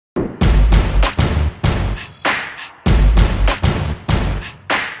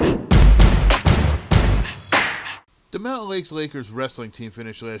Mountain Lakes Lakers wrestling team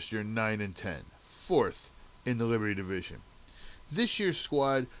finished last year 9-10, fourth in the Liberty Division. This year's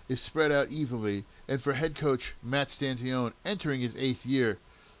squad is spread out evenly, and for head coach Matt Stanzione entering his 8th year,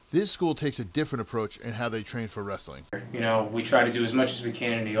 this school takes a different approach in how they train for wrestling. You know, we try to do as much as we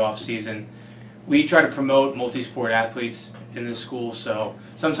can in the off season. We try to promote multi-sport athletes in this school, so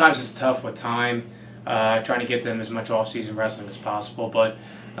sometimes it's tough with time, trying to get them as much off-season wrestling as possible, but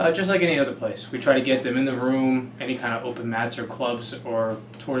just like any other place, we try to get them in the room, any kind of open mats or clubs or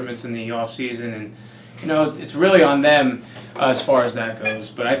tournaments in the off-season, and you know, it's really on them as far as that goes.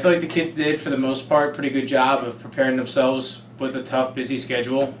 But I feel like the kids did, for the most part, pretty good job of preparing themselves with a tough, busy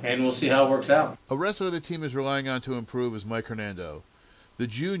schedule, and we'll see how it works out. A wrestler the team is relying on to improve is Mike Hernando. The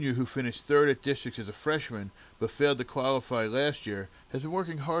junior, who finished 3rd at districts as a freshman but failed to qualify last year, has been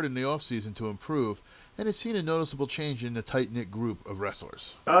working hard in the offseason to improve and has seen a noticeable change in the tight-knit group of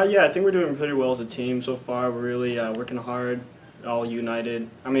wrestlers. Yeah, I think we're doing pretty well as a team so far. We're really working hard, all united.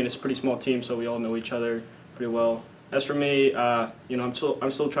 I mean, it's a pretty small team, so we all know each other pretty well. As for me, you know,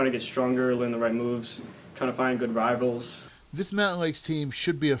 I'm still trying to get stronger, learn the right moves, trying to find good rivals. This Mountain Lakes team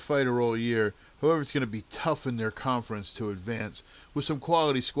should be a fighter all year. However, it's going to be tough in their conference to advance, with some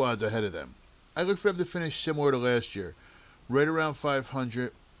quality squads ahead of them. I look for them to finish similar to last year, right around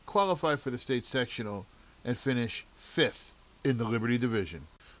 500, qualify for the state sectional, and finish 5th in the Liberty Division.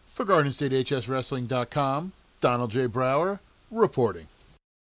 For GardenStateHSWrestling.com, Donald J. Brower reporting.